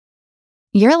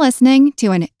You're listening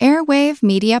to an Airwave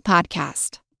Media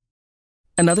Podcast.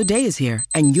 Another day is here,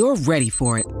 and you're ready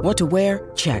for it. What to wear?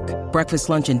 Check. Breakfast,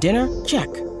 lunch, and dinner? Check.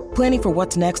 Planning for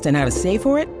what's next and how to save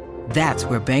for it? That's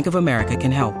where Bank of America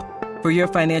can help. For your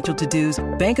financial to-dos,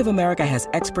 Bank of America has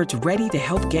experts ready to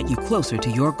help get you closer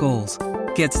to your goals.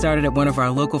 Get started at one of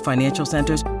our local financial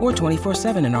centers or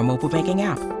 24/7 in our mobile banking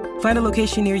app. Find a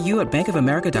location near you at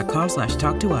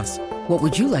bankofamerica.com/talktous. What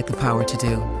would you like the power to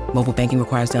do? Mobile banking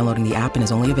requires downloading the app and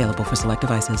is only available for select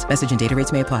devices. Message and data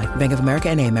rates may apply. Bank of America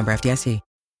N.A., member FDIC.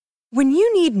 When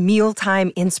you need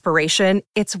mealtime inspiration,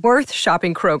 it's worth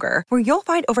shopping Kroger, where you'll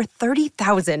find over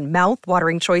 30,000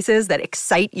 mouth-watering choices that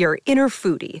excite your inner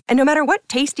foodie. And no matter what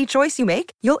tasty choice you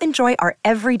make, you'll enjoy our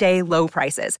everyday low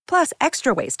prices, plus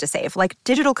extra ways to save, like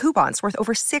digital coupons worth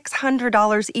over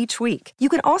 $600 each week. You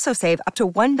can also save up to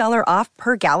 $1 off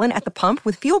per gallon at the pump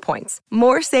with fuel points.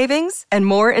 More savings and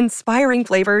more inspiring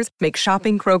flavors make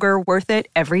shopping Kroger worth it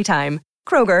every time.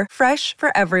 Kroger, fresh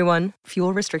for everyone.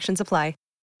 Fuel restrictions apply.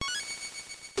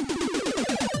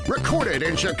 Recorded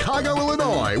in Chicago,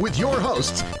 Illinois, with your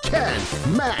hosts, Ken,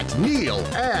 Matt, Neil,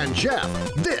 and Jeff.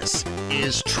 This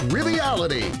is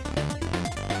Triviality.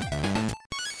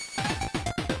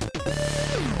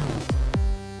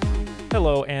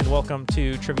 Hello and welcome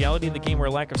to Triviality, the game where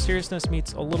lack of seriousness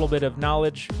meets a little bit of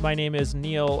knowledge. My name is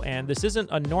Neil, and this isn't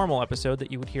a normal episode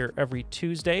that you would hear every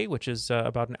Tuesday, which is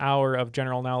about an hour of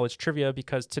general knowledge trivia,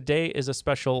 because today is a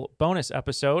special bonus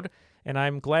episode, and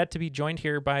I'm glad to be joined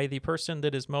here by the person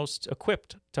that is most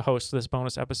equipped to host this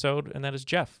bonus episode, and that is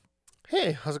Jeff.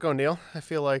 Hey, how's it going, Neil? I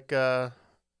feel like, out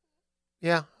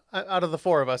of the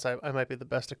four of us, I might be the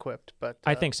best equipped, but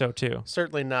I think so too.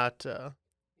 Certainly not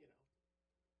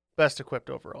best equipped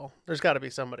overall. There's got to be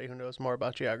somebody who knows more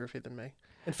about geography than me.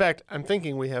 In fact, I'm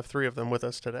thinking we have three of them with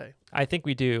us today. I think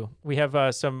we do. We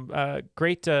have some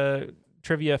great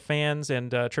trivia fans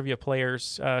and trivia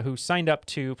players who signed up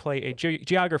to play a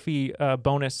geography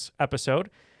bonus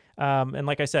episode. And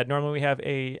like I said, normally we have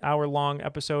a hour-long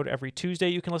episode every Tuesday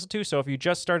you can listen to. So if you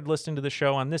just started listening to the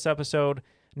show on this episode,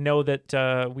 know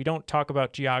that we don't talk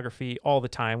about geography all the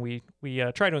time. We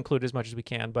try to include as much as we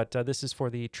can, but this is for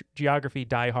the geography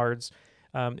diehards.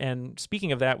 And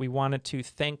speaking of that, we wanted to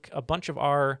thank a bunch of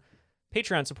our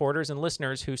Patreon supporters and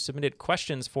listeners who submitted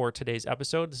questions for today's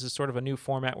episode. This is sort of a new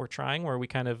format we're trying where we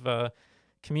kind of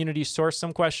community source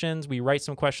some questions. We write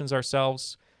some questions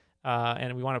ourselves.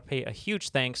 And we want to pay a huge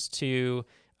thanks to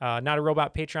Not a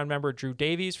Robot Patreon member Drew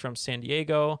Davies from San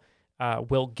Diego,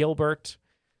 Will Gilbert,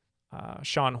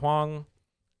 Sean Huang,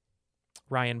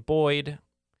 Ryan Boyd,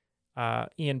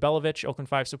 Ian Belovich, Oakland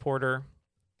 5 supporter,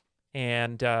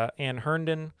 and Ann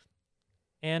Herndon.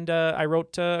 And I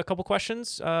wrote a couple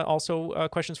questions, also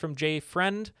questions from Jay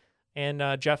Friend,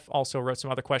 and Jeff also wrote some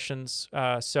other questions.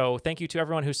 So thank you to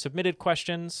everyone who submitted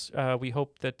questions. We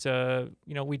hope that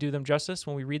we do them justice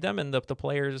when we read them and the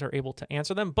players are able to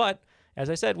answer them. But as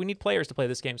I said, we need players to play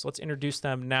this game, so let's introduce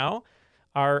them now.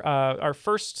 Our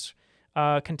first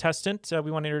contestant we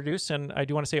want to introduce, and I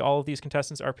do want to say all of these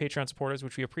contestants are Patreon supporters,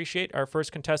 which we appreciate. Our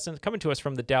first contestant coming to us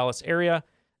from the Dallas area,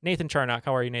 Nathan Charnock.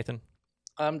 How are you, Nathan?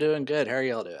 I'm doing good. How are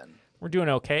y'all doing? We're doing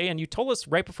okay. And you told us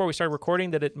right before we started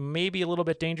recording that it may be a little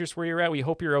bit dangerous where you're at. We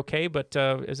hope you're okay, but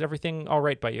is everything all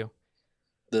right by you?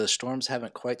 The storms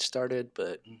haven't quite started,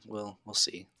 but we'll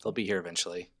see. They'll be here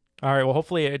eventually. All right. Well,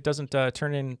 hopefully it doesn't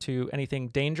turn into anything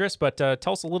dangerous, but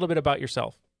tell us a little bit about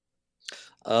yourself.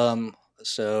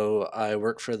 So I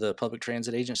work for the public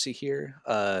transit agency here.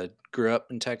 Grew up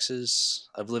in Texas.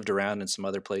 I've lived around in some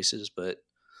other places, but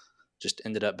just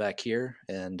ended up back here.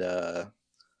 And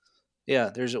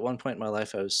there's at one point in my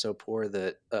life I was so poor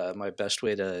that my best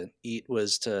way to eat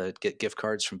was to get gift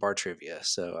cards from Bar Trivia.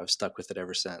 So I've stuck with it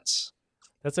ever since.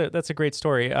 That's a great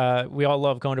story. We all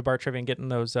love going to Bar Trivia and getting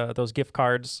those gift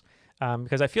cards.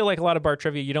 Because I feel like a lot of Bar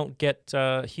Trivia, you don't get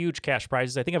huge cash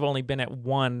prizes. I think I've only been at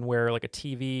one where like a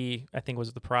TV, I think,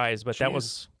 was the prize, but that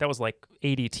was like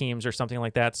 80 teams or something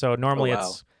like that. So normally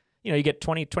it's, you get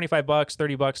 $20, $25,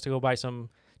 $30 to go buy some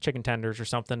chicken tenders or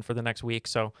something for the next week.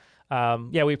 So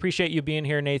we appreciate you being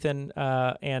here, Nathan,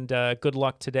 and good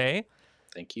luck today.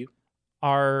 Thank you.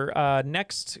 Our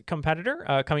next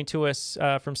competitor coming to us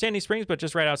from Sandy Springs, but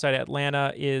just right outside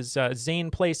Atlanta, is Zane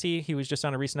Placey. He was just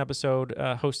on a recent episode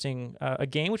hosting a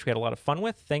game, which we had a lot of fun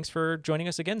with. Thanks for joining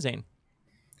us again, Zane.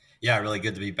 Yeah, really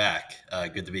good to be back.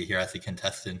 Good to be here as a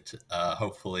contestant.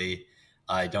 Hopefully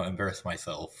I don't embarrass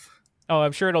myself. Oh,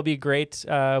 I'm sure it'll be great.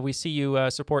 We see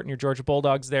you supporting your Georgia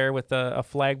Bulldogs there with a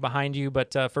flag behind you.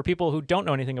 But for people who don't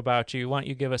know anything about you, why don't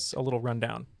you give us a little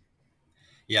rundown?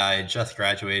 Yeah, I just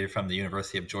graduated from the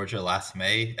University of Georgia last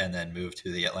May and then moved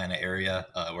to the Atlanta area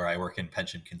where I work in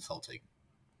pension consulting.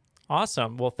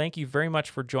 Awesome. Well, thank you very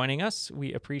much for joining us.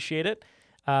 We appreciate it.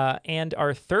 And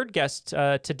our third guest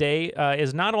today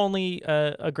is not only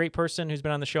a great person who's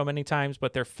been on the show many times,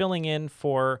 but they're filling in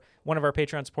for one of our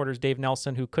Patreon supporters, Dave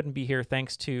Nelson, who couldn't be here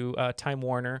thanks to Time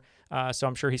Warner. So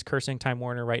I'm sure he's cursing Time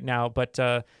Warner right now. But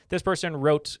this person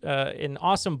wrote an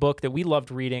awesome book that we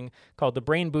loved reading called The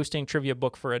Brain Boosting Trivia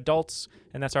Book for Adults.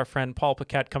 And that's our friend Paul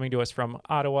Paquette coming to us from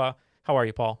Ottawa. How are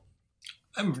you, Paul?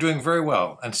 I'm doing very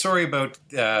well. And sorry about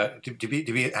have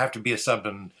to be a sub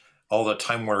in all the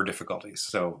Time Warner difficulties.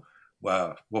 So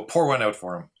we'll pour one out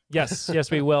for him. Yes,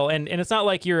 we will. And it's not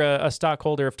like you're a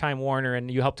stockholder of Time Warner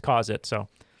and you helped cause it. So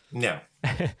no.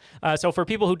 So for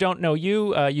people who don't know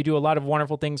you, you do a lot of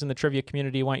wonderful things in the trivia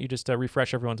community. Why don't you just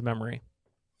refresh everyone's memory?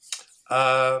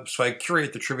 So I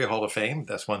curate the Trivia Hall of Fame.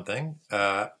 That's one thing.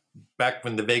 Back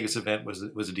when the Vegas event was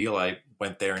a deal, I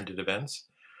went there and did events.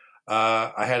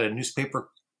 I had a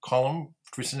newspaper column,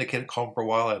 syndicated column for a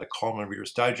while. I had a column in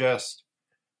Reader's Digest,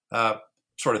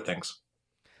 sort of things.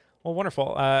 Well,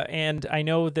 wonderful. And I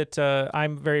know that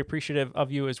I'm very appreciative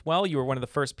of you as well. You were one of the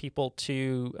first people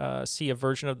to see a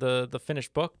version of the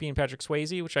finished book, Being Patrick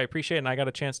Swayze, which I appreciate. And I got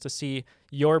a chance to see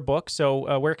your book.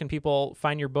 So where can people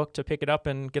find your book to pick it up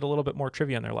and get a little bit more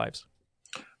trivia in their lives?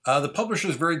 The publisher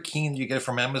is very keen you get it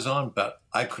from Amazon, but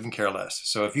I couldn't care less.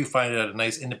 So if you find it at a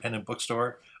nice independent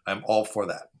bookstore, I'm all for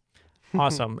that.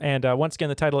 Awesome. And once again,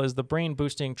 the title is The Brain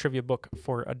Boosting Trivia Book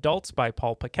for Adults by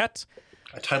Paul Paquette.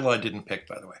 A title I didn't pick,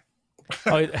 by the way.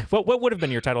 What would have been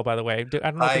your title, by the way? I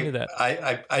don't know if you knew that.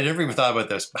 I never even thought about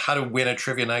this. How to win a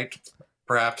trivia night,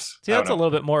 perhaps. See, that's a little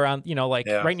bit more on,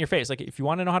 right in your face. Like, if you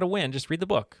want to know how to win, just read the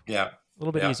book. Yeah. A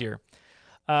little bit easier.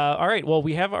 All right. Well,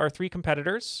 we have our three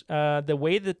competitors. The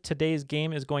way that today's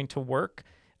game is going to work,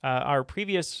 our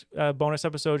previous bonus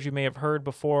episodes you may have heard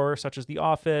before, such as The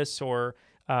Office or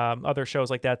other shows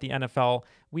like that, the NFL,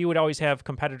 we would always have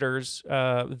competitors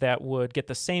that would get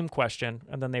the same question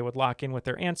and then they would lock in with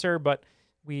their answer. But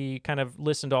we kind of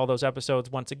listened to all those episodes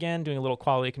once again, doing a little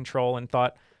quality control, and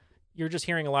thought you're just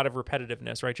hearing a lot of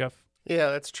repetitiveness, right, Jeff? Yeah,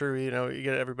 that's true. You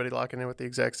get everybody locking in with the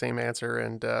exact same answer,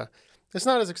 and it's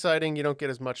not as exciting. You don't get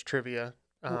as much trivia.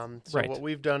 Right. What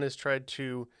we've done is tried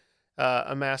to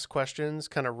amass questions,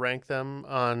 kind of rank them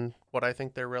on what I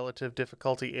think their relative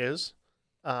difficulty is.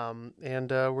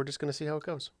 And we're just going to see how it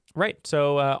goes. Right.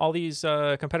 So all these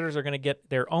competitors are going to get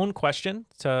their own question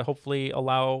to hopefully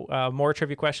allow more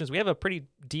trivia questions. We have a pretty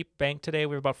deep bank today.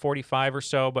 We have about 45 or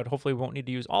so, but hopefully we won't need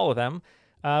to use all of them.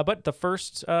 But the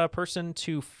first person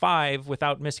to 5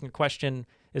 without missing a question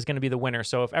is going to be the winner.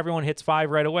 So if everyone hits 5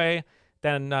 right away,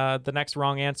 then the next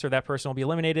wrong answer, that person will be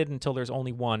eliminated until there's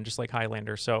only one, just like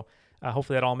Highlander. So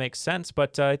hopefully that all makes sense.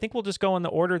 But I think we'll just go in the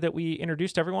order that we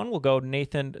introduced everyone. We'll go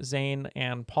Nathan, Zane,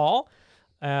 and Paul.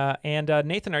 And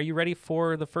Nathan, are you ready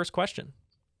for the first question?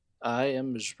 I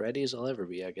am as ready as I'll ever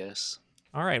be, I guess.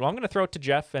 All right. Well, I'm going to throw it to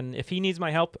Jeff. And if he needs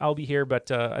my help, I'll be here. But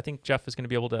I think Jeff is going to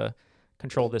be able to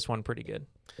control this one pretty good.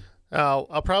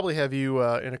 I'll probably have you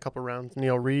in a couple rounds,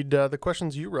 Neil, read the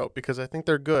questions you wrote, because I think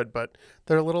they're good, but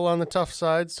they're a little on the tough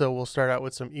side. So we'll start out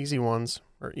with some easy ones,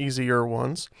 or easier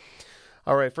ones.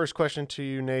 All right, first question to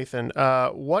you, Nathan.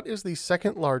 What is the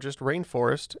second largest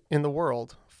rainforest in the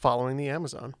world following the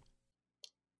Amazon?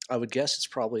 I would guess it's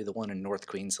probably the one in North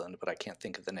Queensland, but I can't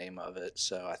think of the name of it,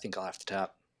 so I think I'll have to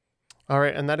tap. All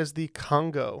right, and that is the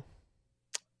Congo.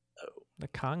 Oh. The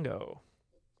Congo.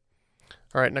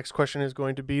 All right, next question is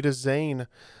going to be to Zane.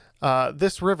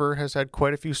 This river has had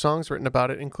quite a few songs written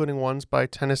about it, including ones by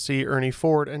Tennessee Ernie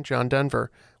Ford and John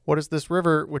Denver. What is this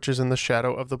river which is in the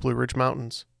shadow of the Blue Ridge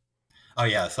Mountains? Oh,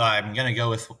 yeah. So I'm going to go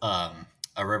with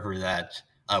a river that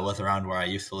was around where I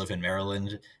used to live in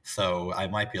Maryland. So I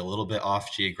might be a little bit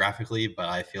off geographically, but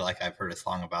I feel like I've heard a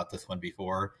song about this one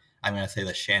before. I'm going to say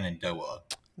the Shenandoah.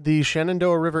 The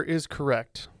Shenandoah River is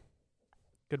correct.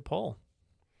 Good poll.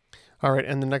 All right,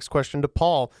 and the next question to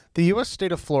Paul. The U.S.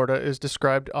 state of Florida is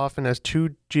described often as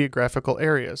 2 geographical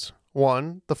areas.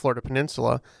 One, the Florida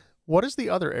Peninsula. What is the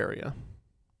other area?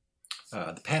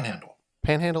 The Panhandle.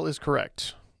 Panhandle is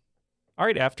correct. All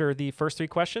right, after the first 3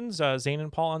 questions, Zane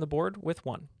and Paul on the board with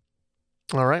 1.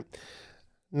 All right.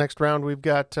 Next round, we've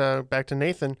got back to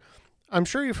Nathan. I'm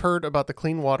sure you've heard about the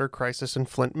clean water crisis in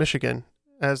Flint, Michigan,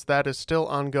 as that is still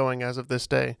ongoing as of this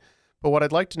day. But what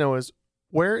I'd like to know is,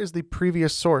 where is the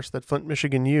previous source that Flint,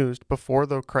 Michigan used before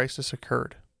the crisis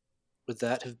occurred? Would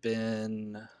that have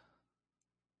been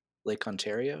Lake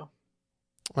Ontario?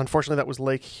 Unfortunately, that was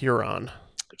Lake Huron.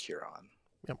 Lake Huron.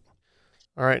 Yep.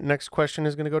 All right, next question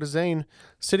is going to go to Zane.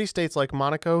 City-states like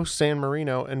Monaco, San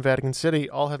Marino, and Vatican City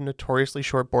all have notoriously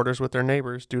short borders with their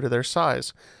neighbors due to their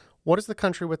size. What is the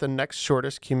country with the next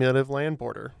shortest cumulative land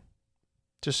border?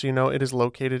 Just so you know, it is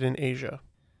located in Asia.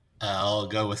 I'll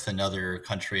go with another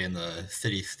country in the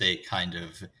city-state kind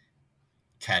of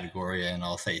category, and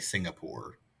I'll say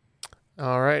Singapore.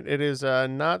 All right. It is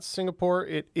not Singapore.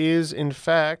 It is, in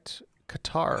fact,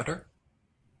 Qatar.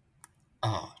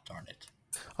 Oh, darn it.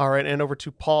 All right. And over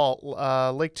to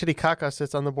Paul. Lake Titicaca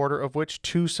sits on the border of which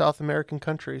two South American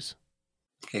countries?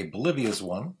 Okay, Bolivia's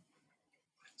one.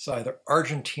 It's either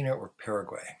Argentina or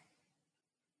Paraguay.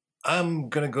 I'm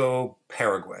going to go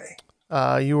Paraguay.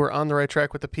 You were on the right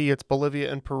track with the P. It's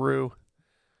Bolivia and Peru.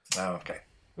 Oh, okay.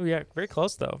 Oh, yeah. Very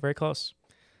close, though. Very close.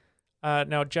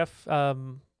 Now, Jeff,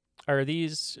 are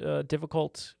these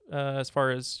difficult as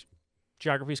far as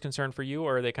geography is concerned for you,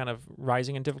 or are they kind of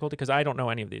rising in difficulty? Because I don't know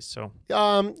any of these. So,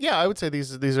 yeah, I would say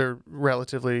these are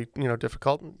relatively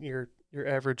difficult. Your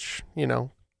average,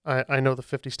 I know the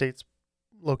 50 states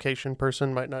location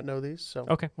person might not know these. So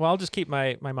okay, well, I'll just keep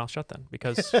my mouth shut then,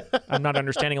 because I'm not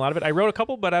understanding a lot of it. I wrote a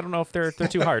couple, but I don't know if they're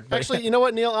too hard. But... Actually, you know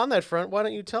what, Neil? On that front, why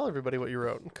don't you tell everybody what you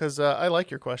wrote? Because I like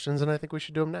your questions, and I think we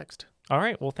should do them next. All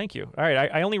right. Well, thank you. All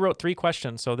right. I only wrote 3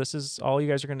 questions, so this is all you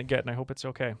guys are going to get, and I hope it's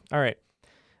okay. All right.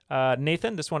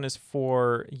 Nathan, this one is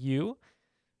for you.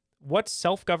 What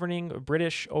self-governing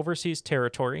British overseas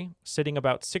territory, sitting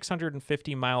about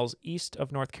 650 miles east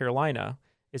of North Carolina,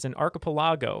 is an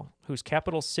archipelago whose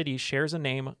capital city shares a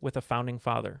name with a founding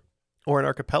father? Or an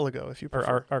archipelago, if you prefer.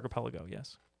 Or archipelago,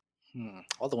 yes.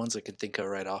 All the ones I can think of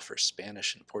right off are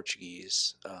Spanish and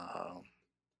Portuguese.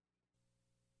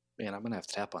 Man, I'm going to have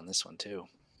to tap on this one, too.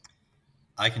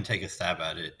 I can take a stab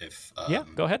at it if... yeah,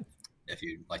 go ahead. If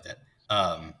you'd like that.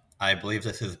 I believe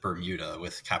this is Bermuda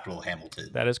with capital Hamilton.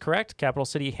 That is correct. Capital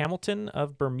city Hamilton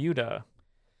of Bermuda.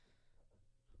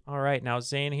 All right. Now,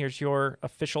 Zane, here's your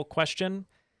official question.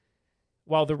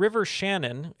 While the River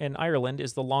Shannon in Ireland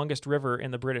is the longest river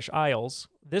in the British Isles,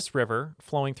 this river,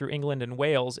 flowing through England and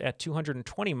Wales at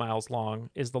 220 miles long,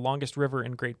 is the longest river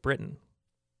in Great Britain.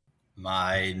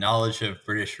 My knowledge of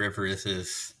British rivers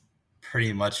is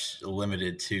pretty much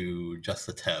limited to just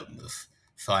the Thames.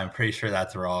 So I'm pretty sure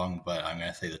that's wrong, but I'm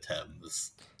going to say the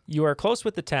Thames. You are close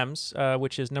with the Thames,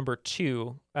 which is number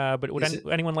 2. But would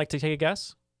anyone like to take a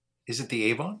guess? Is it the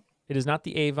Avon? It is not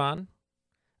the Avon.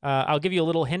 I'll give you a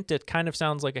little hint. It kind of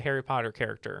sounds like a Harry Potter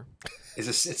character.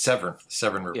 It's Severn.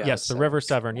 Severn River. Yeah, yes, the River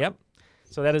Severn. Yep.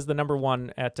 So that is the number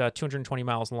 1 at 220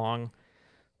 miles long.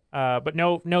 But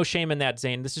no shame in that,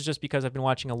 Zane. This is just because I've been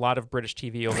watching a lot of British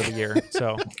TV over the year.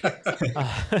 So,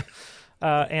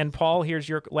 and Paul, here's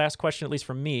your last question, at least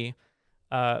from me.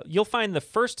 You'll find the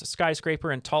first skyscraper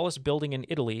and tallest building in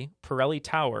Italy, Pirelli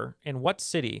Tower, in what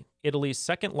city? Italy's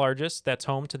second largest, that's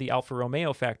home to the Alfa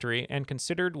Romeo factory, and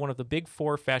considered one of the big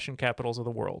 4 fashion capitals of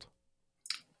the world.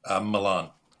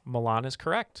 Milan. Milan is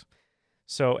correct.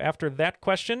 So after that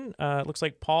question, it looks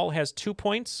like Paul has 2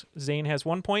 points, Zane has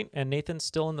 1 point, and Nathan's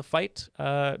still in the fight.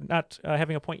 Not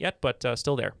having a point yet, but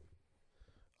still there.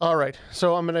 All right.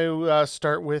 So I'm going to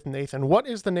start with Nathan. What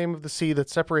is the name of the sea that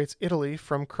separates Italy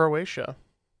from Croatia?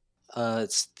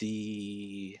 It's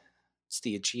the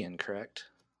Aegean, correct?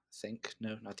 I think.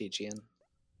 No, not the Aegean.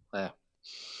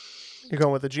 You're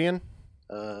going with Aegean?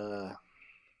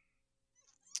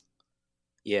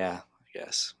 Yeah, I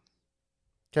guess.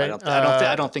 Okay.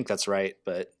 I don't think that's right,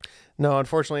 but no,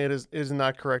 unfortunately, it is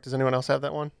not correct. Does anyone else have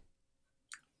that one?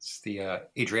 It's the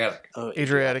Adriatic. Oh,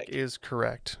 Adriatic is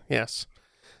correct. Yes.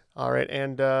 All right,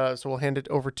 and so we'll hand it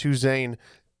over to Zane.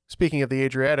 Speaking of the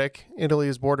Adriatic, Italy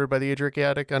is bordered by the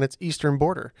Adriatic on its eastern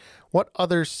border. What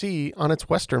other sea on its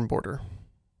western border?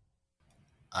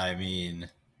 I mean,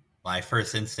 my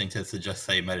first instinct is to just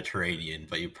say Mediterranean,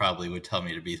 but you probably would tell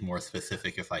me to be more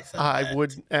specific if I said that. I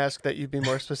would ask that you be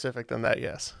more specific than that,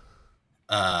 yes.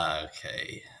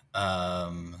 Okay.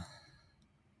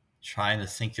 Trying to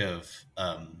think of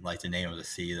like the name of the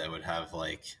sea that would have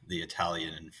like the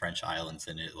Italian and French islands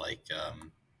in it, like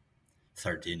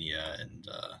Sardinia and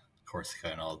Corsica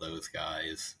and all those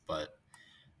guys, but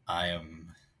I am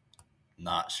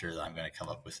not sure that I'm going to come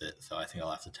up with it, so I think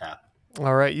I'll have to tap.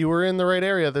 All right, you were in the right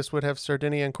area. This would have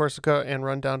Sardinia and Corsica and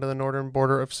run down to the northern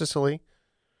border of Sicily.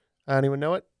 Anyone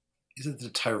know it? Is it the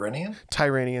Tyrrhenian?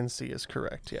 Tyrrhenian Sea is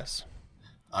correct, yes.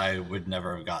 I would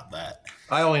never have got that.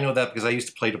 I only know that because I used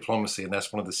to play diplomacy, and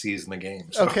that's one of the C's in the game.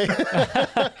 So. Okay.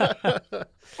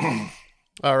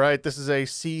 All right, this is a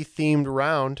sea-themed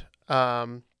round.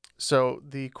 So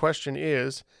the question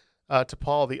is, to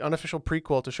Paul, the unofficial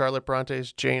prequel to Charlotte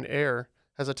Bronte's Jane Eyre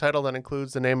has a title that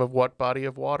includes the name of what body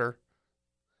of water?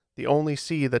 The only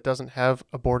sea that doesn't have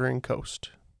a bordering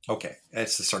coast. Okay,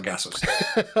 it's the Sargasso Sea.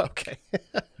 Okay.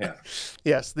 Yeah.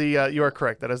 Yes, you are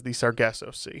correct. That is the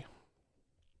Sargasso Sea.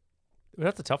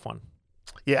 That's a tough one.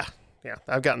 Yeah, Yeah,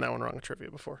 I've gotten that one wrong in trivia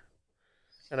before.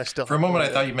 And I still For a moment, I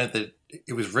thought you meant that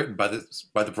it was written by the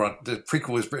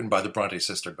prequel was written by the Bronte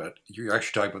sister, but you're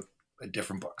actually talking about a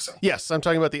different book. So yes, I'm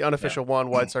talking about the unofficial one,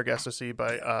 Wide Sargasso Sea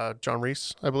by John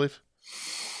Reese, I believe.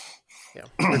 Yeah,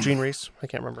 or Gene Reese. I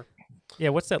can't remember. Yeah,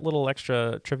 what's that little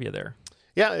extra trivia there?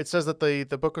 Yeah, it says that the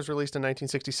book was released in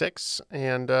 1966,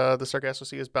 and the Sargasso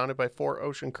Sea is bounded by 4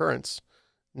 ocean currents,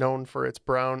 known for its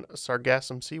brown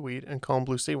sargassum seaweed and calm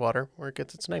blue seawater, where it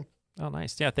gets its name. Oh,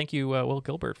 nice. Yeah, thank you, Will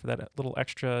Gilbert, for that little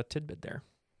extra tidbit there.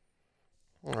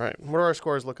 All right. What are our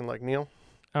scores looking like, Neil?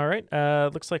 All right.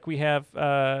 Looks like we have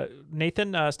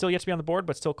Nathan still yet to be on the board,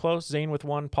 but still close. Zane with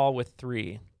 1, Paul with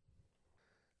 3.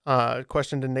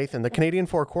 Question to Nathan. The Canadian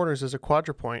Four Corners is a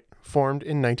quadrupoint formed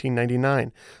in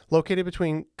 1999, located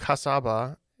between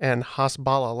Kasaba and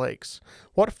Hasbala Lakes.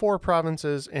 What 4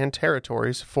 provinces and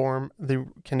territories form the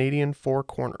Canadian Four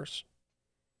Corners?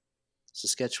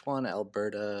 Saskatchewan,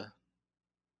 Alberta,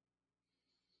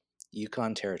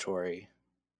 Yukon Territory.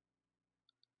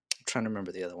 I'm trying to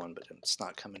remember the other one, but it's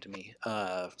not coming to me.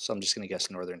 So I'm just going to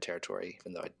guess Northern Territory,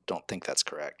 even though I don't think that's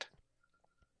correct.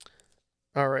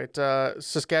 All right.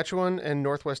 Saskatchewan and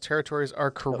Northwest Territories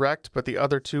are correct, but the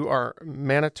other 2 are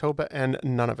Manitoba and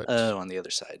Nunavut. Oh, on the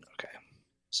other side. Okay.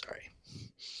 Sorry.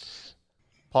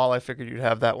 Paul, I figured you'd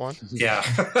have that one. yeah.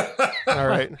 All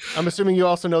right. I'm assuming you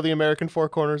also know the American Four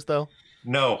Corners, though?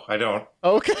 No, I don't.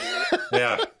 Okay.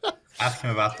 Yeah. Ask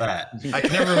him about that. I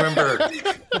can never remember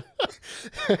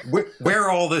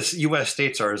where all this U.S.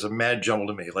 states are is a mad jumble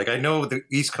to me. Like, I know the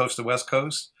East Coast, the West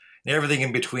Coast, and everything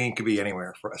in between could be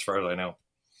anywhere, as far as I know.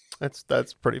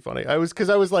 That's pretty funny. I was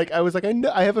like,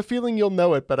 I have a feeling you'll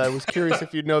know it, but I was curious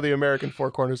if you'd know the American Four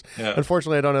Corners. Yeah.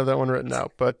 Unfortunately, I don't have that one written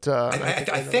out, but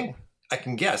I think I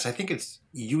can guess. I think it's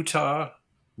Utah,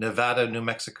 Nevada, New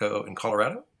Mexico, and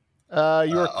Colorado.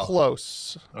 You're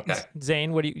close. Okay.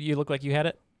 Zane, what do you look like you had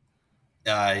it?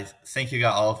 I think you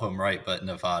got all of them right, but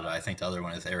Nevada. I think the other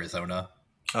one is Arizona.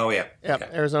 Oh, yeah. Yeah, Okay.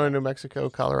 Arizona, New Mexico,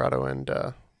 Colorado, and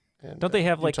don't they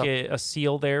have like Utah. a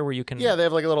seal there where you can? Yeah, they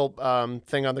have like a little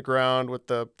thing on the ground with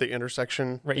the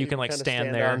intersection. Right, you can like kinda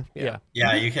stand there. on. Yeah.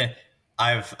 Yeah, you can.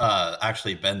 I've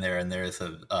actually been there, and there's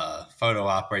a photo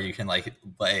op where you can like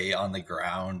lay on the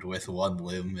ground with one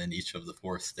limb in each of the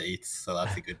 4 states. So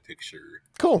that's a good picture.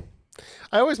 Cool.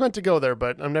 I always meant to go there,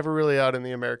 but I'm never really out in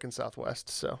the American Southwest.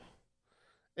 So,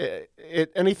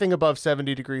 anything above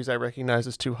 70 degrees, I recognize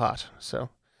as too hot. So,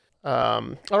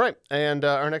 all right. And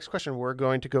our next question, we're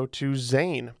going to go to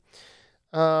Zane.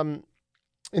 In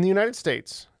the United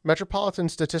States, metropolitan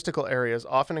statistical areas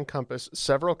often encompass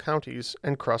several counties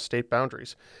and cross state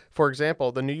boundaries. For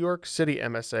example, the New York City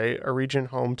MSA, a region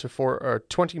home to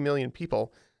 20 million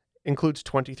people, includes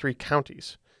 23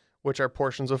 counties, which are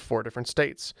portions of 4 different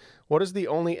states. What is the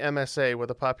only MSA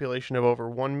with a population of over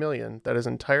 1 million that is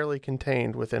entirely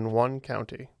contained within one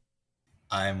county?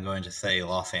 I'm going to say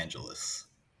Los Angeles.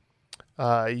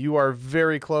 You are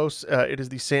very close. It is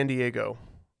the San Diego.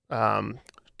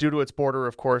 Due to its border,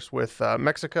 of course, with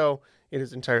Mexico, it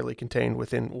is entirely contained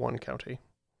within one county.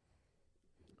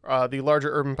 The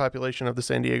larger urban population of the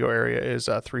San Diego area is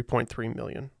 3.3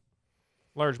 million.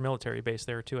 Large military base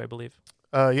there too, I believe.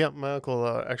 Yeah, my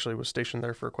uncle actually was stationed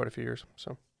there for quite a few years,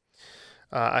 so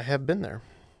I have been there.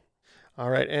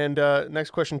 All right, and next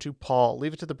question to Paul.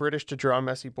 Leave it to the British to draw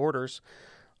messy borders.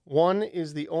 One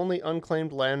is the only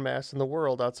unclaimed landmass in the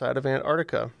world outside of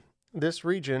Antarctica. This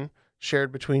region,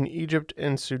 shared between Egypt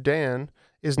and Sudan,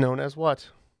 is known as what?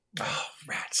 Oh,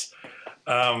 rats.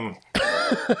 I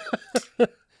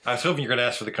was hoping you were going to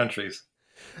ask for the countries.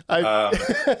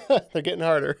 They're getting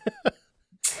harder.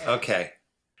 Okay.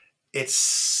 It's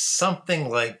something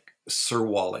like Sir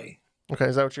Wally. Okay,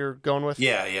 is that what you're going with?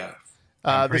 Yeah.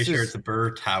 I'm pretty sure it's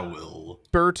Burtawil.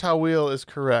 Burtawil is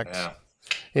correct. Yeah.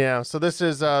 Yeah, so this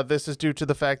is due to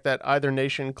the fact that either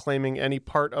nation claiming any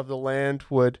part of the land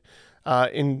would,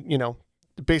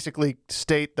 basically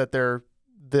state that the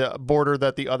border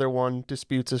that the other one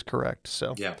disputes is correct.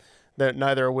 So yeah, that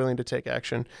neither are willing to take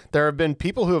action. There have been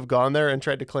people who have gone there and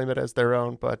tried to claim it as their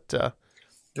own, but there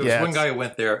was one guy who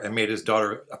went there and made his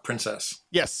daughter a princess.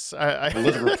 Yes, a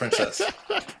literal princess.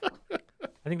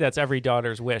 I think that's every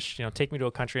daughter's wish. Take me to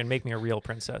a country and make me a real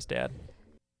princess, Dad.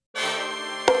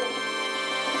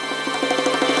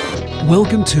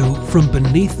 Welcome to From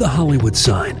Beneath the Hollywood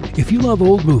Sign. If you love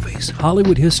old movies,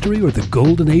 Hollywood history, or the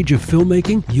golden age of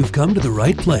filmmaking, you've come to the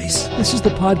right place. This is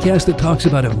the podcast that talks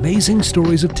about amazing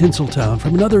stories of Tinseltown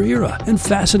from another era and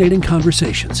fascinating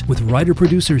conversations with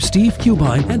writer-producer Steve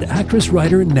Cubine and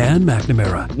actress-writer Nan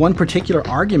McNamara. One particular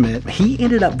argument, he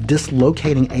ended up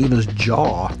dislocating Ava's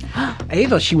jaw.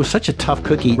 Ava, she was such a tough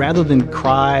cookie. Rather than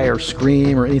cry or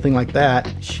scream or anything like that,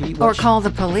 Or call the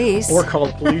police.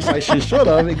 She should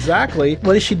have, exactly.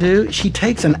 What does she do? She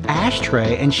takes an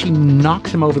ashtray and she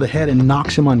knocks him over the head and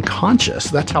knocks him unconscious.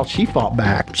 That's how she fought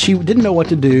back. She didn't know what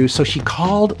to do, so she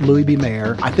called Louis B.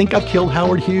 Mayer. I think I've killed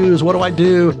Howard Hughes. What do I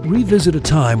do? Revisit a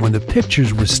time when the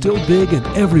pictures were still big and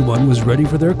everyone was ready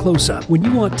for their close-up. When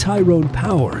you want Tyrone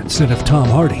Power instead of Tom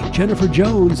Hardy, Jennifer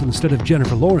Jones instead of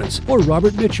Jennifer Lawrence, or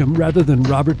Robert Mitchum rather than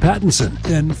Robert Pattinson,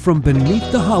 then From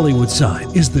Beneath the Hollywood Sign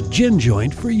is the gin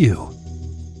joint for you.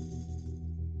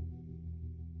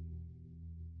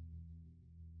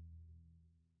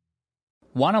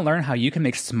 Want to learn how you can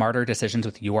make smarter decisions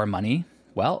with your money?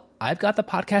 Well, I've got the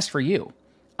podcast for you.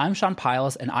 I'm Sean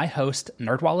Piles, and I host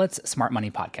NerdWallet's Smart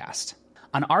Money Podcast.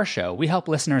 On our show, we help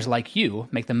listeners like you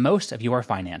make the most of your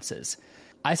finances.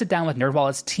 I sit down with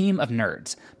NerdWallet's team of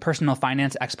nerds, personal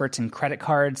finance experts in credit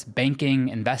cards, banking,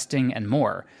 investing, and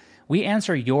more. We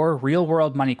answer your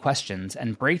real-world money questions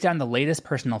and break down the latest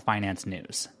personal finance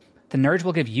news. The nerds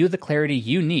will give you the clarity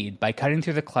you need by cutting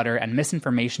through the clutter and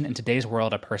misinformation in today's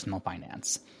world of personal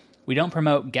finance. We don't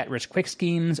promote get-rich-quick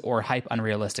schemes or hype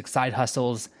unrealistic side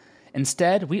hustles.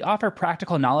 Instead, we offer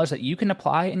practical knowledge that you can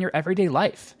apply in your everyday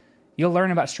life. You'll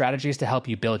learn about strategies to help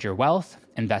you build your wealth,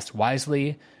 invest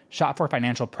wisely, shop for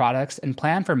financial products, and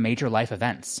plan for major life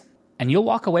events. And you'll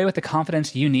walk away with the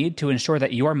confidence you need to ensure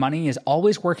that your money is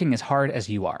always working as hard as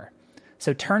you are.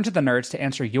 So turn to the nerds to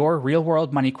answer your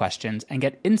real-world money questions and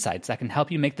get insights that can help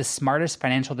you make the smartest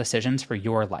financial decisions for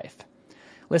your life.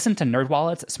 Listen to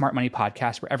NerdWallet's Smart Money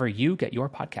Podcast wherever you get your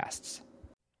podcasts.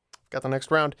 Got the next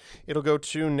round. It'll go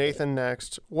to Nathan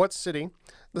next. What city,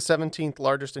 the 17th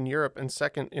largest in Europe and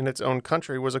second in its own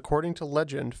country, was, according to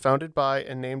legend, founded by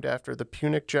and named after the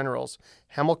Punic generals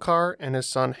Hamilcar and his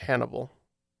son Hannibal?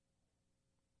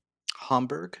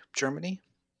 Hamburg, Germany?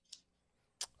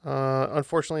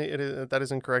 Unfortunately, that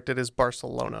is incorrect. It is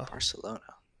Barcelona. Barcelona.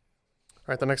 All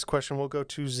right, the next question will go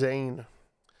to Zane.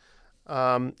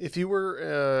 If you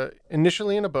were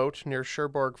initially in a boat near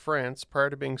Cherbourg, France, prior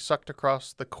to being sucked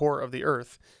across the core of the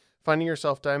Earth, finding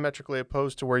yourself diametrically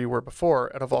opposed to where you were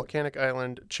before at a volcanic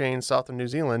island chain south of New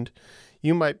Zealand,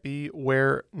 you might be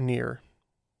where near?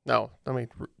 No, I mean,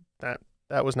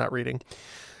 that was not reading.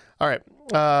 All right,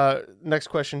 next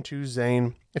question to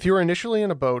Zane. If you were initially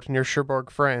in a boat near Cherbourg,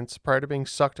 France, prior to being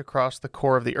sucked across the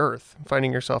core of the Earth,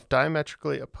 finding yourself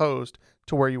diametrically opposed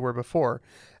to where you were before,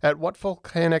 at what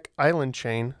volcanic island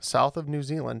chain south of New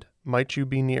Zealand might you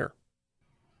be near?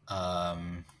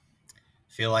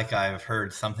 Feel like I've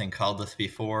heard something called this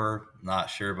before. Not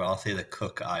sure, but I'll say the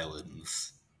Cook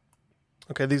Islands.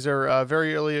 Okay, these are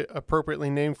very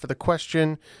appropriately named for the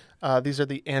question. These are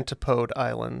the Antipode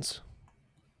Islands.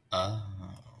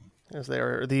 As they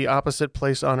are the opposite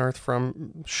place on Earth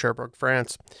from Cherbourg,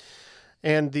 France.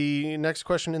 And the next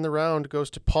question in the round goes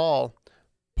to Paul.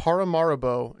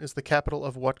 Paramaribo is the capital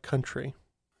of what country?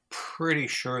 Pretty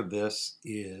sure this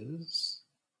is...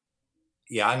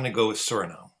 Yeah, I'm going to go with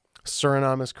Suriname.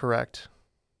 Suriname is correct.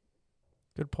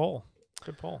 Good poll.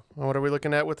 Good poll. Well, what are we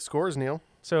looking at with scores, Neil?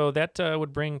 So that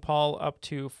would bring Paul up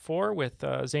to 4 with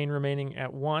Zane remaining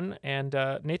at 1. And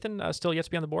Nathan still yet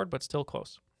to be on the board, but still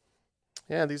close.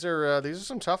 Yeah, these are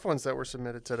some tough ones that were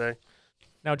submitted today.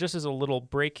 Now, just as a little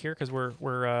break here, because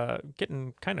we're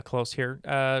getting kind of close here.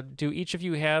 Do each of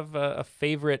you have a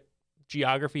favorite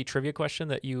geography trivia question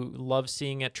that you love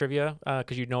seeing at trivia?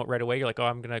 Because you know it right away. You're like, oh,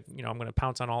 I'm gonna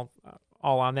pounce on all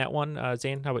on that one.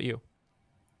 Zane, how about you?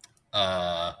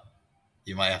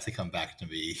 You might have to come back to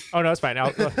me. Oh no, it's fine.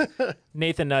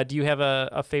 Nathan, do you have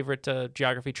a favorite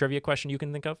geography trivia question you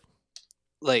can think of?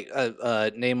 Like,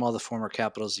 name all the former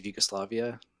capitals of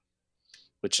Yugoslavia,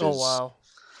 which is... Oh, wow.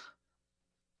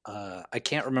 I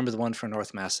can't remember the one for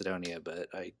North Macedonia, but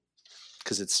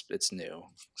because it's new,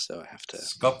 so I have to...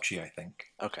 Skopje, I think.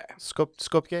 Okay.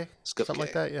 Skopje? Something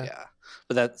like that, yeah. Yeah.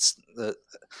 But that's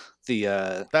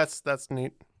the that's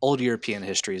neat. Old European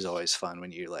history is always fun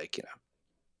when you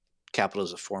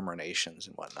capitals of former nations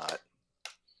and whatnot.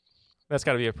 That's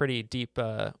got to be a pretty deep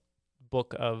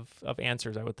book of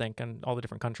answers, I would think, in all the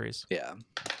different countries. Yeah.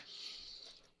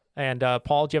 And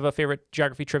Paul, do you have a favorite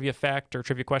geography trivia fact or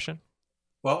trivia question?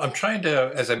 Well, I'm trying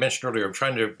to, as I mentioned earlier, I'm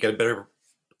trying to get a better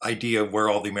idea of where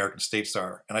all the American states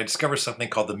are. And I discovered something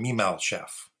called the Mimal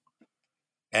Chef.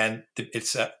 and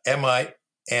it's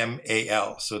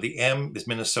MIMAL. So the M is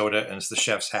Minnesota, and it's the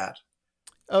chef's hat.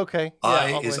 Okay. Yeah,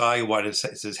 I is Iowa,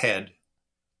 it's his head.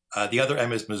 The other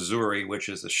M is Missouri, which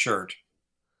is the shirt.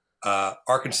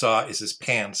 Arkansas is his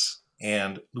pants,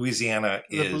 and Louisiana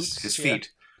is his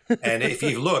feet. And if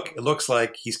you look, it looks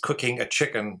like he's cooking a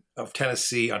chicken of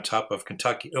Tennessee on top of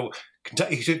Kentucky. Oh,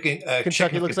 he's cooking a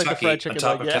chicken looks Kentucky like a fried chicken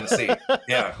on top of Tennessee.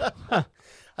 Yeah.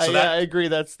 So I agree.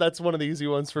 That's one of the easy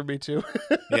ones for me too.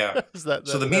 Yeah. so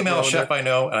the Meemail chef I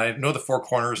know, and I know the four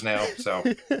corners now. So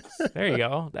there you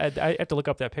go. I have to look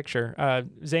up that picture.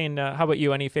 Zane, how about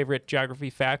you? Any favorite geography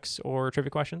facts or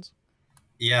trivia questions?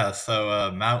 Yeah,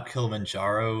 so Mount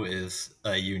Kilimanjaro is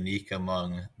unique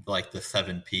among like the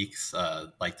 7 peaks,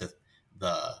 like the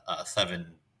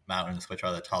 7 mountains, which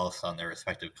are the tallest on their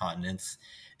respective continents.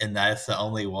 And that's the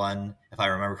only one, if I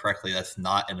remember correctly, that's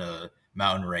not in a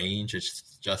mountain range.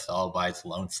 It's just all by its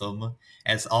lonesome.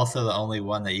 And it's also the only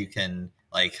one that you can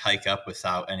like hike up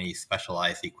without any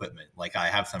specialized equipment. Like I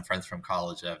have some friends from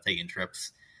college that have taken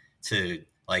trips to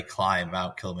like climb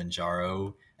Mount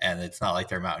Kilimanjaro, and it's not like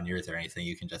they're mountaineers or anything.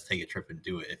 You can just take a trip and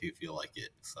do it if you feel like it.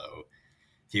 So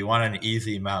if you want an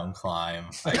easy mountain climb,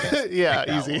 I guess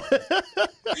yeah, easy.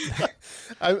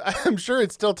 I'm sure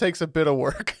it still takes a bit of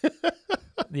work.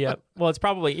 Yeah. Well, it's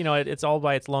probably, it's all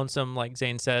by its lonesome, like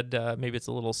Zane said. Maybe it's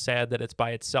a little sad that it's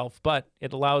by itself, but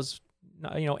it allows,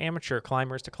 amateur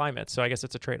climbers to climb it. So I guess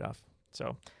it's a trade-off.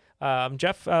 So,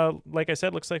 Jeff, like I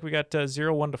said, looks like we got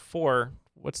 0-1 to 4.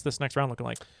 What's this next round looking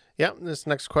like? Yeah, this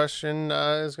next question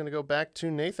is going to go back to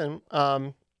Nathan.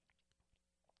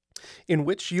 In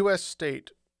which U.S.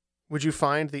 state would you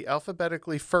find the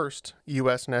alphabetically first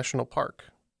U.S. national park?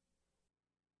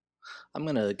 I'm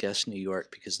going to guess New York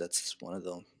because that's one of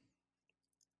the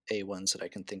A ones that I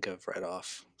can think of right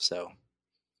off. So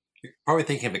you're probably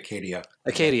thinking of Acadia.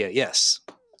 Acadia, yes.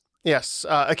 Yes,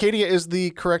 Acadia is the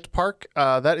correct park.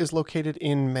 That is located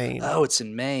in Maine. Oh, it's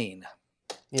in Maine.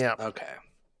 Yeah. Okay.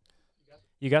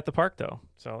 You got the park though.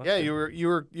 So yeah, you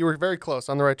were very close,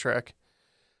 on the right track.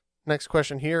 Next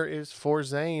question here is for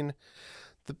Zane.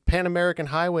 The Pan American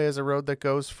Highway is a road that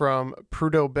goes from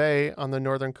Prudhoe Bay on the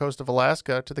northern coast of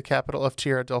Alaska to the capital of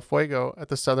Tierra del Fuego at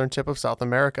the southern tip of South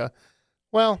America.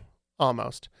 Well,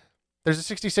 almost. There's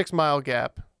a 66-mile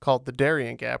gap called the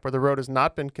Darien Gap where the road has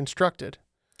not been constructed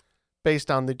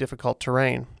based on the difficult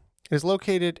terrain. It is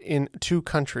located in 2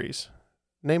 countries.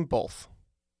 Name both.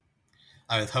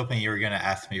 I was hoping you were going to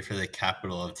ask me for the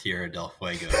capital of Tierra del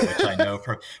Fuego,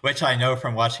 which I know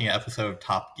from watching an episode of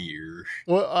Top Gear.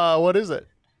 What is it?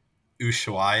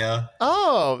 Ushuaia.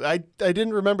 Oh, I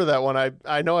didn't remember that one.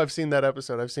 I know I've seen that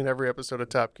episode. I've seen every episode of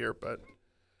Top Gear, but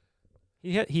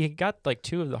he got like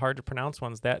 2 of the hard to pronounce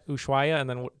ones. That Ushuaia, and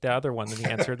then the other one that he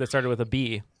answered that started with a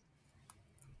B.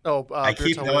 Oh, I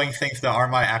keep knowing things that are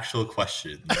my actual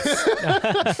questions.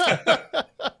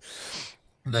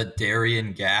 The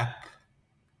Darien Gap.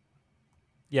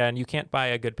 Yeah, and you can't buy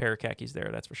a good pair of khakis there,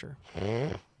 that's for sure.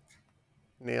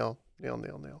 Neil.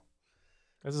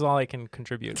 This is all I can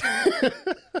contribute.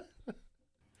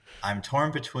 I'm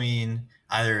torn between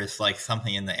either it's like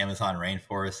something in the Amazon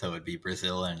rainforest, so it would be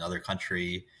Brazil and another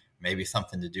country, maybe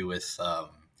something to do with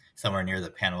somewhere near the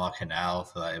Panama Canal,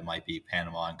 so that it might be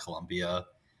Panama and Colombia.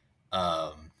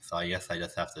 So I guess I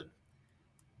just have to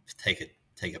take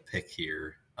a pick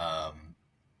here.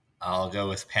 I'll go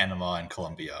with Panama and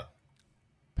Colombia.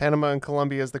 Panama and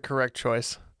Colombia is the correct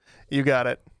choice. You got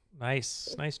it. Nice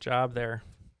job there.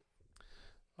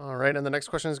 All right, and the next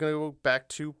question is going to go back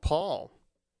to Paul.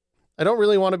 I don't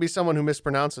really want to be someone who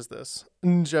mispronounces this.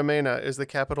 N'Djamena is the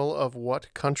capital of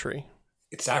what country?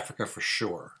 It's Africa for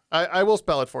sure. I will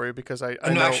spell it for you because I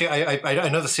know. Actually, I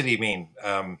know the city you mean.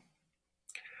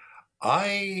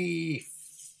 I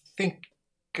think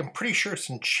I'm pretty sure it's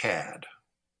in Chad.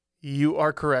 You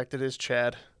are correct. It is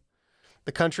Chad.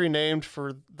 The country named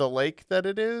for the lake that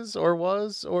it is, or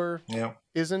was, or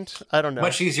isn't. I don't know.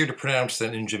 Much easier to pronounce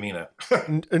than N'Djamena.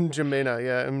 N'Djamena,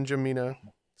 yeah, N'Djamena.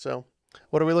 So,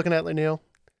 what are we looking at, Neil?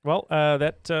 Well,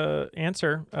 that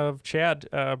answer of Chad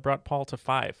brought Paul to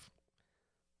 5.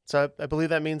 So I believe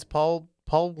that means Paul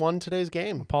won today's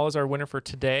game. Paul is our winner for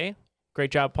today.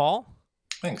 Great job, Paul.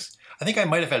 Thanks. I think I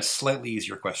might have had slightly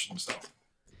easier questions, though.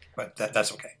 But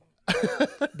that's okay.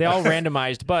 They all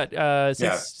randomized, but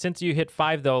since you hit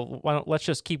 5, though, let's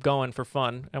just keep going for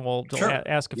fun, and we'll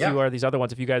ask a few of these other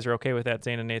ones if you guys are okay with that,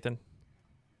 Zane and Nathan.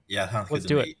 Yeah, sounds let's good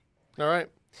do to it. me.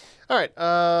 All right.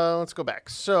 Let's go back.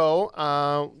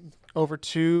 So over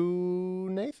to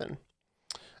Nathan.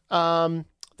 The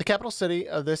capital city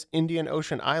of this Indian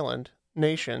Ocean island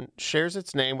nation shares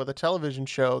its name with a television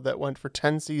show that went for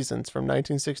 10 seasons from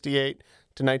 1968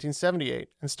 to 1978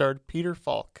 and starred Peter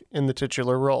Falk in the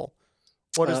titular role?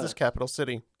 What is this capital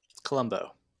city?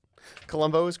 Colombo.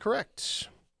 Colombo is correct.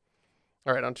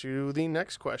 All right, on to the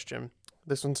next question.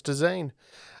 This one's to Zane.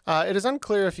 It is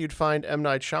unclear if you'd find M.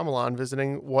 Night Shyamalan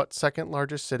visiting what second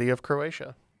largest city of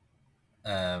Croatia?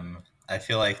 I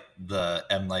feel like the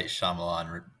M. Night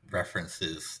Shyamalan reference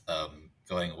is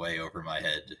going way over my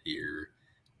head here.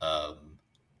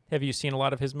 Have you seen a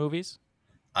lot of his movies?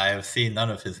 I have seen none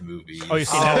of his movies. Oh, you've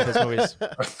seen all of his movies.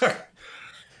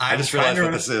 I just realized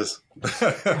what this is.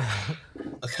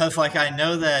 Because, like, I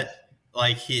know that,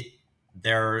 like, he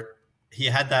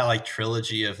had that, like,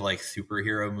 trilogy of, like,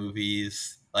 superhero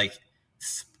movies. Like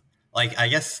I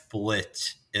guess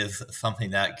Split is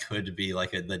something that could be,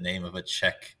 like, the name of a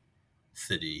Czech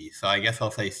city. So I guess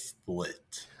I'll say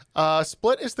Split.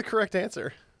 Split is the correct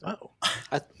answer. Oh.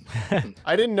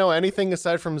 I didn't know anything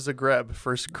aside from Zagreb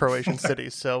for Croatian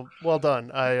cities, so well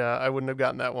done. I wouldn't have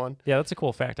gotten that one. Yeah, that's a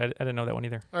cool fact. I didn't know that one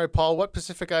either. All right, Paul, what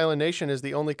Pacific Island nation is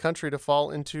the only country to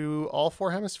fall into all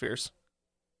four hemispheres?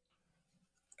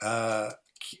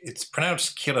 It's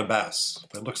pronounced Kiribati,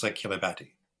 but it looks like Kiribati.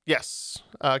 Yes,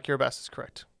 Kiribati is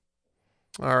correct.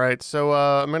 All right, so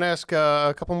I'm going to ask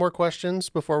a couple more questions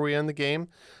before we end the game.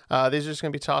 These are just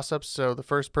going to be toss-ups, so the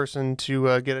first person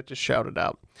to get it, just shout it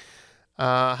out.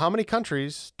 How many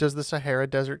countries does the Sahara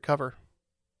Desert cover?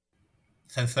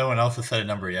 Since no one else has said a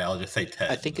number yet, I'll just say 10.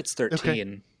 I think it's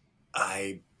 13.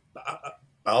 Okay.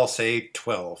 I'll say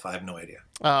 12. I have no idea.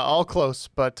 All close,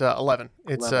 but 11.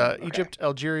 It's 11, okay. Egypt,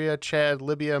 Algeria, Chad,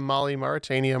 Libya, Mali,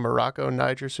 Mauritania, Morocco,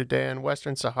 Niger, Sudan,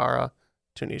 Western Sahara,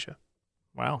 Tunisia.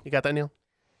 Wow. You got that, Neil?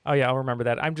 Oh, yeah, I'll remember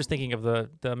that. I'm just thinking of the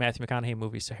Matthew McConaughey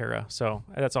movie, Sahara. So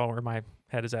that's all where my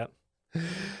head is at.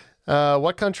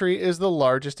 What country is the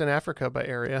largest in Africa by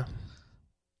area?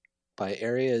 By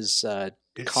area is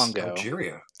Congo.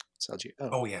 Algeria. It's Algeria.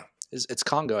 Oh, yeah. It's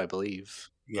Congo, I believe.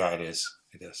 Yeah, it is.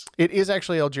 It is. It is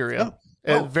actually Algeria.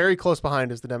 Oh. Very close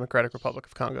behind is the Democratic Republic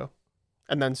of Congo.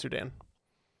 And then Sudan.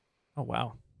 Oh,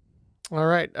 wow. All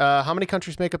right. How many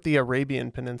countries make up the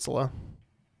Arabian Peninsula?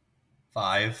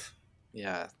 5.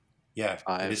 Yeah. Yeah,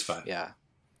 5. it is 5. Yeah.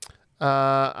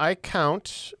 I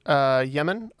count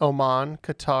Yemen, Oman,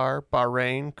 Qatar,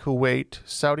 Bahrain, Kuwait,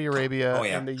 Saudi Arabia,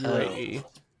 and the UAE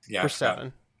for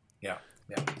 7. Yeah.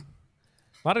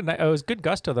 A lot of it was good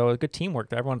gusto, though. Good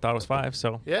teamwork. Everyone thought it was 5.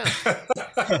 So yeah.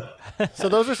 So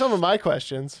those are some of my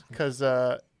questions because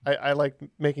I like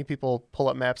making people pull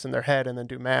up maps in their head and then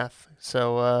do math.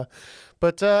 So,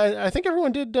 but I think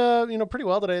everyone did pretty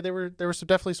well today. There were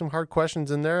definitely some hard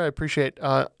questions in there. I appreciate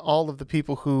all of the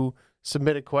people who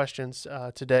submitted questions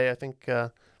today. I think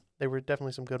there were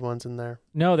definitely some good ones in there.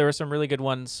 No, there were some really good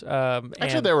ones.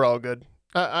 Actually, they were all good.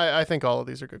 I think all of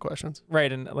these are good questions.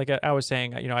 Right, and like I was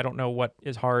saying, I don't know what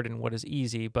is hard and what is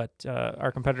easy, but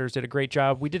our competitors did a great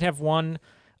job. We did have one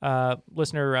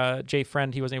listener, Jay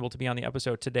Friend. He wasn't able to be on the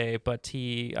episode today, but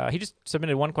he just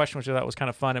submitted one question, which I thought was kind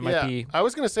of fun. It might be. I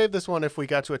was going to save this one if we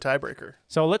got to a tiebreaker.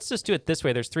 So let's just do it this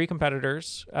way. There's 3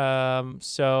 competitors.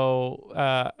 So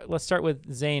let's start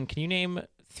with Zane. Can you name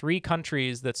 3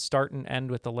 countries that start and end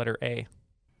with the letter A?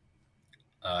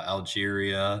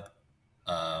 Algeria,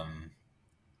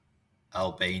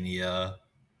 Albania,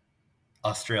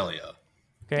 Australia.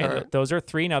 Okay, All right. Those are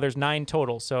 3. Now there's 9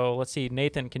 total. So let's see,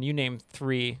 Nathan, can you name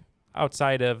 3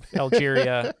 outside of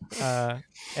Algeria,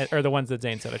 or the ones that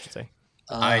Zane said, I should say?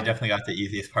 I definitely got the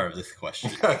easiest part of this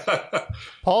question.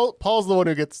 Paul's the one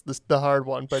who gets the hard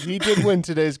one, but he did win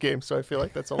today's game, so I feel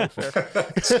like that's only fair.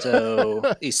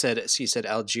 So he said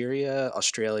Algeria,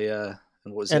 Australia,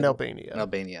 and what was it? Albania.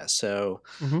 Albania. So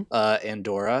Mhm.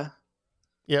 Andorra,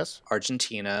 Yes.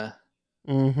 Argentina,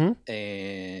 Mm-hmm.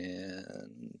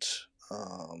 and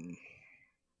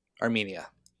Armenia.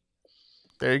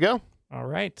 There you go. All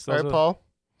right. All right, Paul.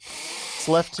 It's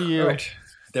left to you. All right.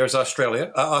 There's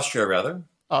Austria, rather.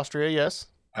 Austria, yes.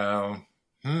 My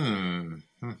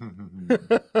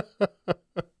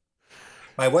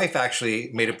wife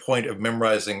actually made a point of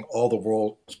memorizing all the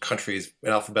world countries in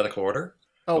alphabetical order.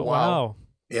 Oh, wow.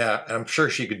 Yeah, and I'm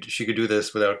sure she could do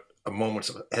this without a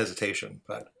moment's hesitation.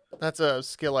 But that's a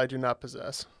skill I do not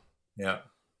possess. Yeah,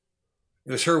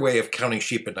 it was her way of counting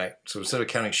sheep at night. So instead of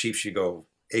counting sheep, she'd go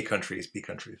A countries, B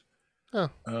countries. Oh.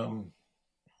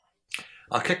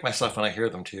 I'll kick myself when I hear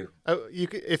them too.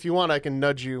 If you want, I can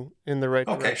nudge you in the right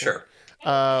direction. Okay, sure.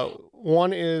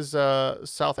 One is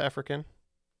South African.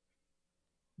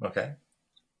 Okay.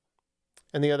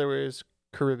 And the other is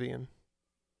Caribbean.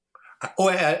 Oh,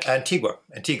 Antigua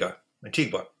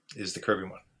is the Caribbean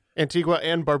one. Antigua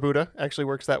and Barbuda actually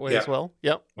works that way as well.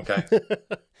 Yep. Okay.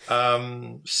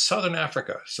 Southern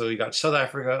Africa. So you got South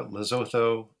Africa,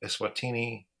 Lesotho,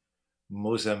 Eswatini,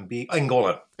 Mozambique,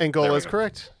 Angola. Angola is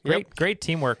correct. Great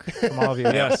teamwork from all of you.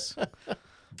 Yes.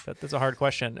 That's a hard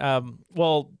question.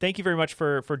 Well, thank you very much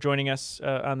for joining us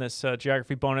on this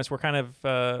geography bonus. We're kind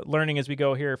of learning as we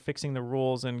go here, fixing the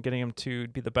rules and getting them to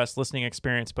be the best listening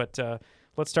experience. But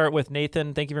let's start with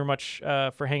Nathan. Thank you very much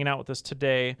for hanging out with us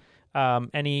today.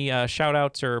 Any shout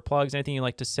outs or plugs, anything you'd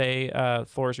like to say?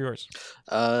 Floor is yours.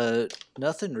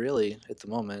 Nothing really at the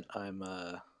moment. I'm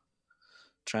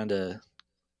trying to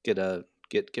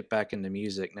get back into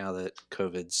music now that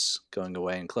COVID's going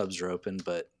away and clubs are open,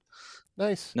 but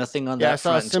nice. Nothing on that. Yeah, I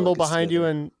saw a front cymbal behind you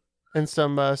and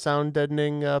some sound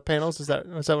deadening panels. Is that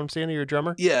what I'm seeing? Are you a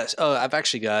drummer? Yes. Oh, I've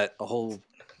actually got a whole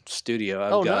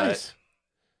studio. Nice.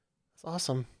 That's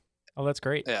awesome. Oh, that's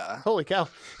great. Yeah. Holy cow.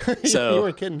 So you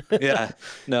weren't kidding. Yeah.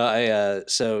 No, I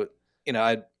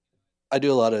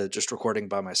do a lot of just recording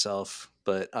by myself,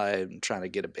 but I'm trying to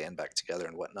get a band back together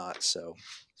and whatnot. So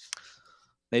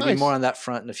maybe more on that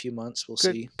front in a few months. We'll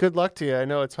see. Good luck to you. I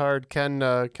know it's hard.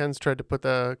 Ken's tried to put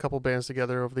a couple bands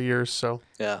together over the years, so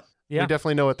we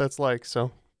definitely know what that's like.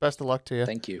 So best of luck to you.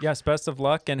 Thank you. Yes, best of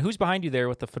luck. And who's behind you there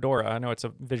with the fedora? I know it's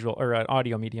a visual or an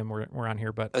audio medium we're on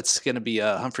here, but it's going to be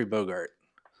Humphrey Bogart.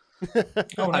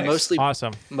 Oh, nice.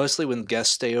 Mostly when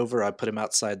guests stay over, I put him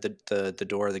outside the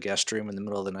door of the guest room in the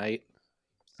middle of the night.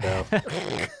 So,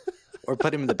 or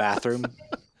put him in the bathroom.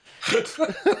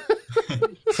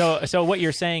 So what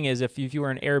you're saying is if you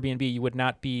were an Airbnb, you would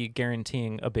not be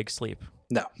guaranteeing a big sleep.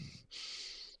 No.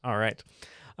 All right.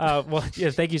 Well,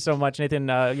 yeah, thank you so much, Nathan.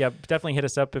 Definitely hit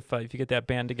us up if you get that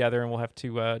band together, and we'll have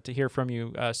to hear from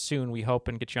you soon, we hope,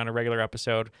 and get you on a regular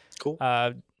episode. Cool.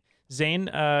 Zane,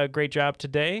 great job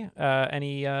today.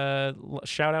 Any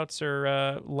shout outs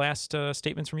or last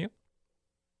statements from you?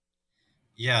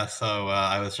 Yeah, so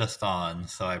I was just on,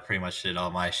 so I pretty much did all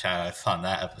my shout outs on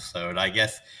that episode. I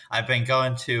guess I've been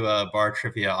going to bar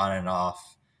trivia on and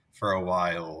off for a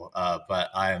while, but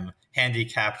I'm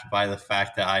handicapped by the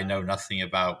fact that I know nothing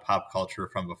about pop culture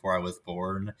from before I was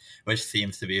born, which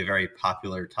seems to be a very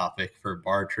popular topic for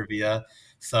bar trivia.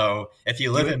 So if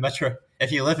you live in Metro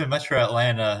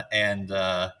Atlanta and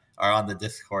are on the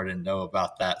Discord and know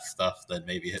about that stuff, then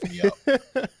maybe hit me up.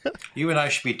 You and I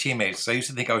should be teammates. I used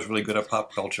to think I was really good at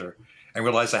pop culture and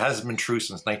realized that hasn't been true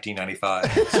since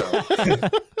 1995.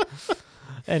 So.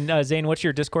 And Zane, what's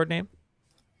your Discord name?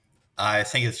 I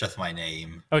think it's just my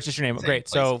name. Oh, it's just your name. Great.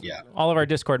 So all of our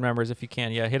Discord members, if you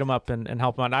can, hit them up and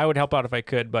help them out. I would help out if I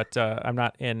could, but I'm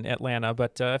not in Atlanta.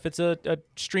 But if it's a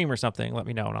stream or something, let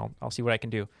me know, and I'll see what I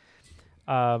can do.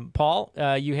 Paul,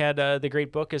 you had the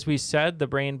great book, as we said, the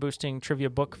brain-boosting trivia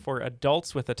book for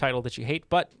adults with a title that you hate,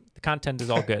 but the content is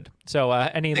all good. So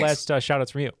any last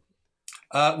shout-outs from you?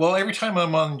 Well, every time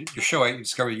I'm on your show, I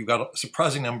discover you've got a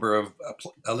surprising number of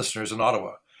listeners in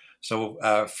Ottawa.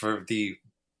 So for the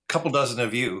couple dozen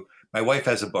of you, my wife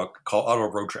has a book called Ottawa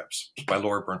Road Trips by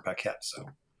Laura Byrne-Paquette.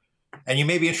 So, and you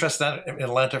may be interested in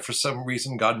Atlanta for some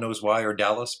reason, God knows why, or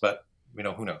Dallas, but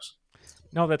who knows?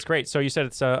 No, that's great. So you said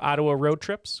it's Ottawa Road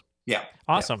Trips? Yeah.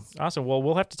 Awesome. Yeah. Awesome. Well,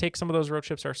 we'll have to take some of those road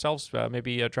trips ourselves,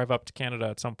 maybe drive up to Canada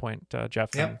at some point,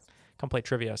 Jeff, and come play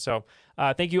trivia. So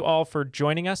thank you all for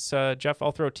joining us. Jeff,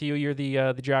 I'll throw it to you. You're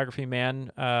the geography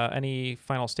man. Any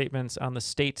final statements on the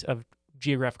state of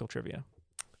geographical trivia?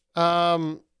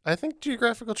 I think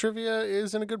geographical trivia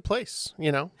is in a good place,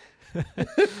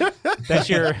 That's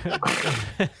your...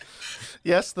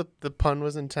 Yes, the pun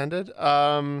was intended.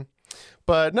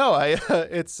 But no,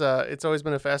 it's always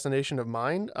been a fascination of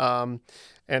mine,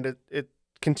 and it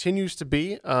continues to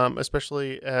be,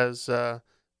 especially as the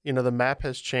map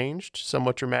has changed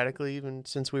somewhat dramatically even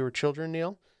since we were children,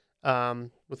 Neil,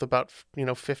 with about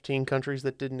 15 countries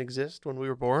that didn't exist when we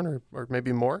were born, or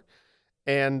maybe more,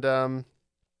 and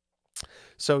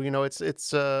so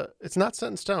it's not set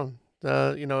in stone.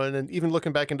 And then even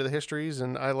looking back into the histories,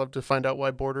 and I love to find out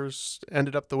why borders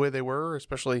ended up the way they were,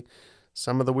 especially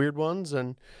some of the weird ones.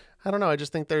 And I don't know, I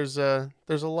just think there's a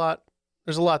lot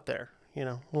there,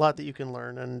 a lot that you can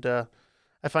learn, and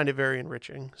I find it very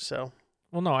enriching. So.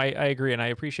 Well, no, I agree, and I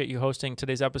appreciate you hosting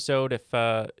today's episode.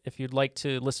 If you'd like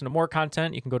to listen to more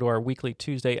content, you can go to our weekly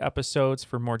Tuesday episodes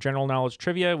for more general knowledge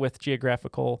trivia with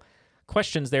geographical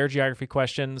questions there, geography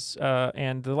questions.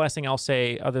 And the last thing I'll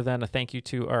say, other than a thank you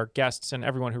to our guests and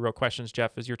everyone who wrote questions,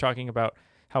 Jeff, is you're talking about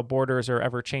how borders are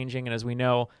ever changing. And as we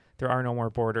know, there are no more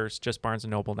borders, just Barnes &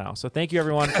 Noble now. So thank you,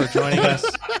 everyone, for joining us.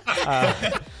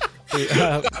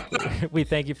 We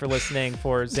thank you for listening.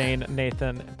 For Zane,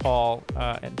 Nathan, Paul,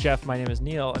 and Jeff, my name is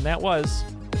Neil, and that was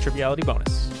Triviality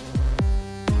Bonus.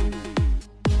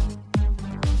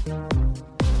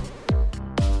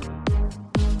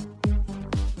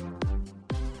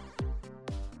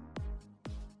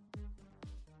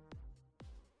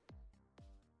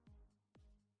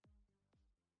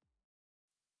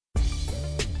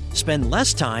 Spend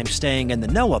less time staying in the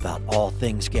know about all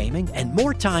things gaming and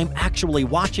more time actually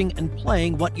watching and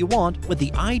playing what you want with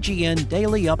the IGN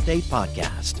Daily Update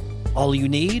podcast. All you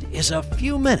need is a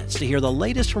few minutes to hear the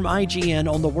latest from IGN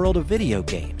on the world of video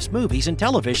games, movies, and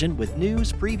television with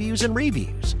news, previews, and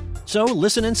reviews. So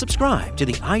listen and subscribe to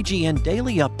the IGN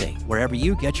Daily Update wherever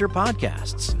you get your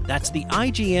podcasts. That's the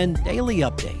IGN Daily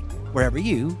Update, wherever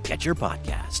you get your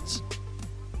podcasts.